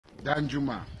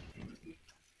Danjuma.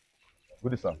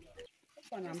 Good, sir.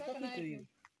 I'm talking to you. I'm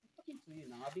talking to you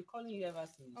now. I've been calling you ever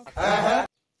since. Okay.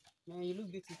 Man, you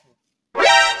look beautiful. I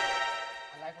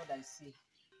like what I see.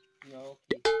 You're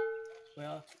okay.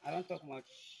 Well, I don't talk much.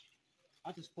 I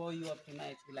want to spoil you up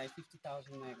tonight with like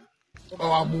 50,000 naira.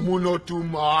 Oh, Mumu, not too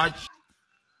much.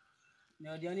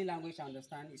 No, the only language I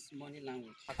understand is money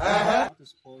language. I want to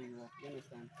spoil you up. You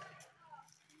understand?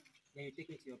 Then you take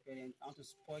me to your parents. I want to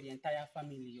spoil the entire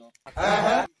family up.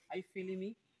 Are you feeling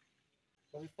me?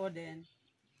 But before then,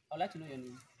 I'd like to know your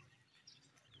name.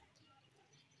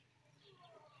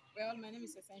 Well, my name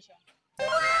is Essential. I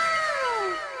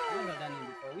never heard that name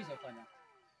before. Who is your father?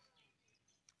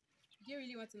 Do you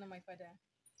really want to know my father?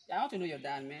 Yeah, I want to know your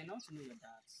dad, man. I want to know your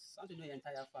dad. I want to know your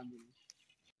entire family.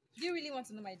 Do you really want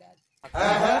to know my dad?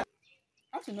 I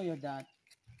want to know your dad.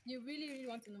 You really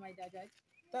want to know my dad, right?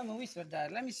 Tell me, who is your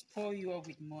dad? Let me spoil you up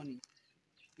with money.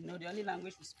 You know, the only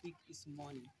language we speak is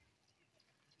money.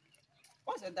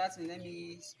 What's your dad's name? Let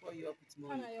me spoil you up with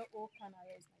money. Kanayo O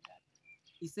Kanayo is my dad.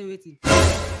 He's still waiting.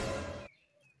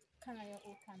 Kanayo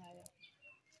O Kanayo.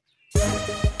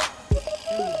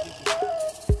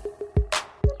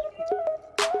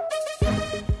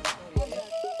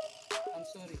 I'm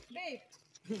sorry. Babe.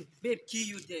 Babe, kill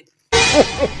you there.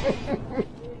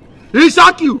 He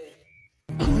shot you.